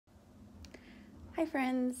Hi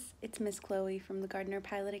friends, it's Miss Chloe from the Gardner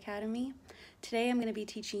Pilot Academy. Today I'm going to be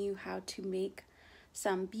teaching you how to make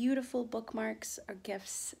some beautiful bookmarks or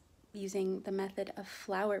gifts using the method of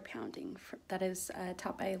flower pounding that is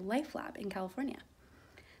taught by Life Lab in California.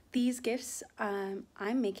 These gifts I'm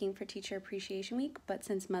making for Teacher Appreciation Week, but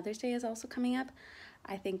since Mother's Day is also coming up,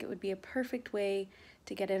 I think it would be a perfect way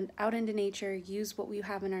to get out into nature, use what we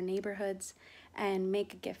have in our neighborhoods, and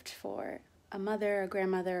make a gift for a mother, a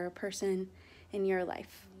grandmother, a person in your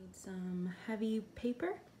life. You need some heavy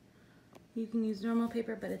paper. You can use normal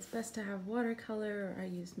paper, but it's best to have watercolor, or I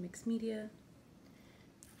use mixed media.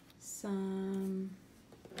 Some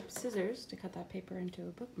scissors to cut that paper into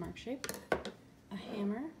a bookmark shape. A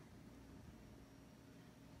hammer.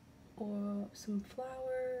 Or some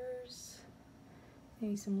flowers.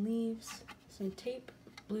 Maybe some leaves. Some tape.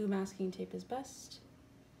 Blue masking tape is best.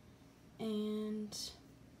 And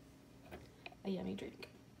a yummy drink.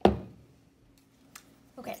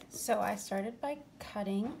 Okay, so I started by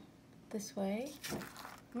cutting this way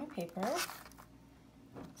my paper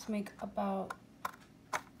to make about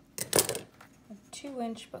a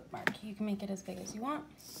 2-inch bookmark. You can make it as big as you want.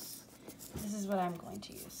 This is what I'm going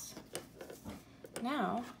to use.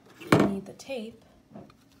 Now, I need the tape,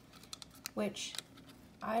 which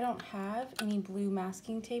I don't have any blue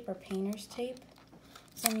masking tape or painter's tape,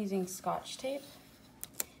 so I'm using Scotch tape.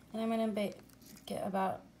 And I'm gonna get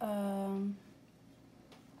about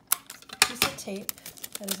piece of tape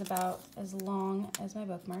that is about as long as my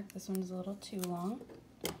bookmark. This one is a little too long.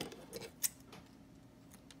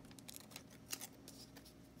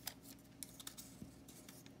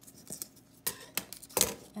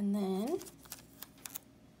 And then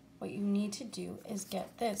what you need to do is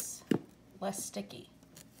get this less sticky.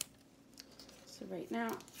 So right now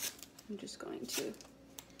I'm just going to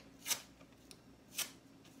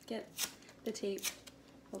get the tape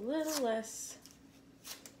a little less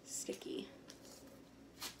sticky.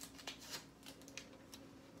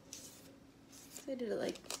 So I did it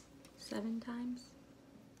like 7 times.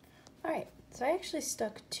 Alright, so I actually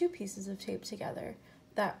stuck 2 pieces of tape together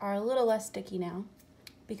that are a little less sticky now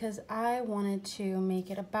because I wanted to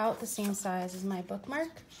make it about the same size as my bookmark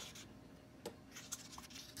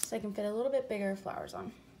so I can fit a little bit bigger flowers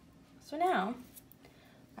on. So now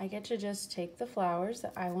I get to just take the flowers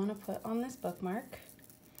that I want to put on this bookmark,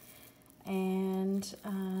 and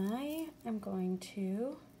I am going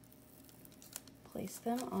to place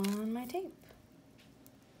them on my tape.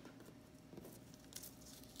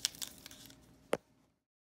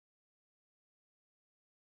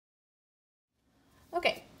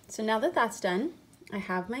 Okay, so now that that's done, I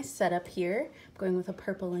have my setup here. I'm going with a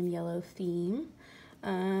purple and yellow theme.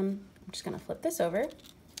 I'm just going to flip this over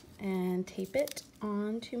and tape it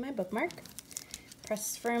onto my bookmark.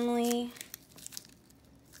 Press firmly.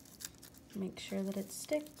 Make sure that it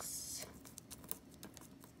sticks.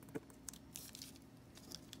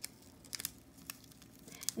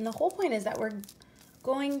 And the whole point is that we're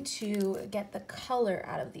going to get the color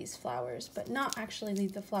out of these flowers, but not actually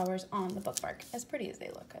leave the flowers on the bookmark. As pretty as they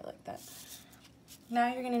look, I like that.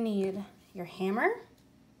 Now you're gonna need your hammer.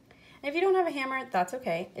 And if you don't have a hammer, that's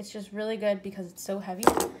okay. It's just really good because it's so heavy.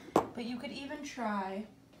 But you could even try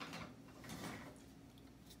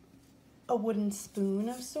a wooden spoon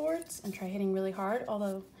of sorts and try hitting really hard,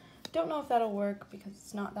 although I don't know if that'll work because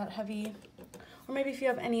it's not that heavy. Or maybe if you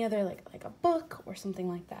have any other, like a book or something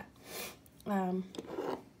like that.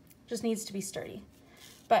 Just needs to be sturdy.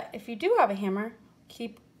 But if you do have a hammer,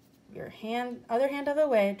 keep your other hand out of the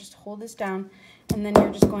way, just hold this down, and then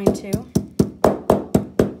you're just going to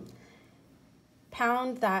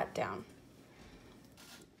pound that down.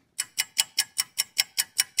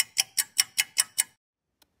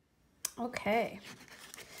 Okay,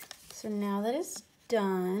 so now that it's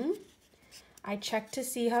done, I checked to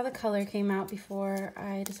see how the color came out before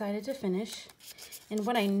I decided to finish. And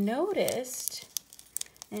what I noticed,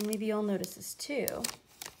 and maybe you'll notice this too,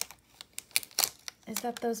 is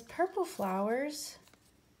that those purple flowers,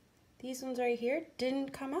 these ones right here,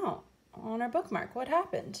 didn't come out on our bookmark. What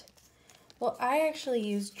happened? Well, I actually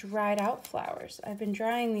used dried out flowers. I've been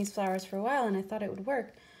drying these flowers for a while and I thought it would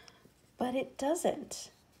work, but it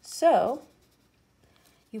doesn't. So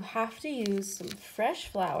you have to use some fresh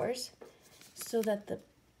flowers so that the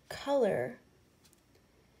color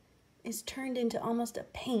is turned into almost a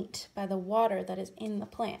paint by the water that is in the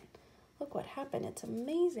plant. Look what happened. It's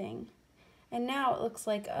amazing. And now it looks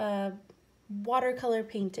like a watercolor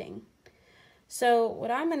painting. So what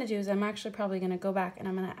I'm going to do is I'm actually probably going to go back and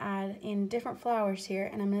I'm going to add in different flowers here,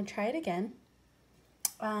 and I'm going to try it again.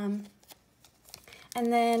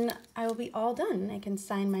 And then I will be all done. I can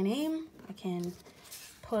sign my name. I can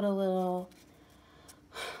put a little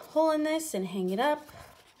hole in this and hang it up,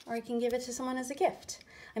 or I can give it to someone as a gift.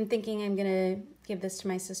 I'm thinking I'm gonna give this to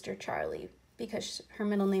my sister Charlie because her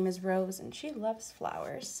middle name is Rose and she loves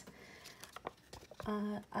flowers.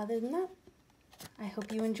 Other than that, I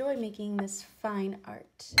hope you enjoy making this fine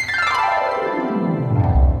art.